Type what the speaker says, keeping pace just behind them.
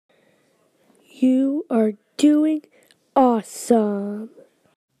You are doing awesome.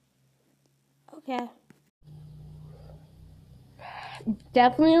 Okay.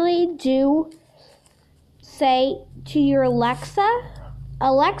 Definitely do say to your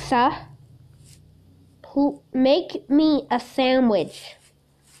Alexa, make me a sandwich.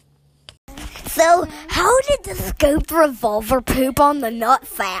 So, how did the scope revolver poop on the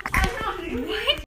nutsack?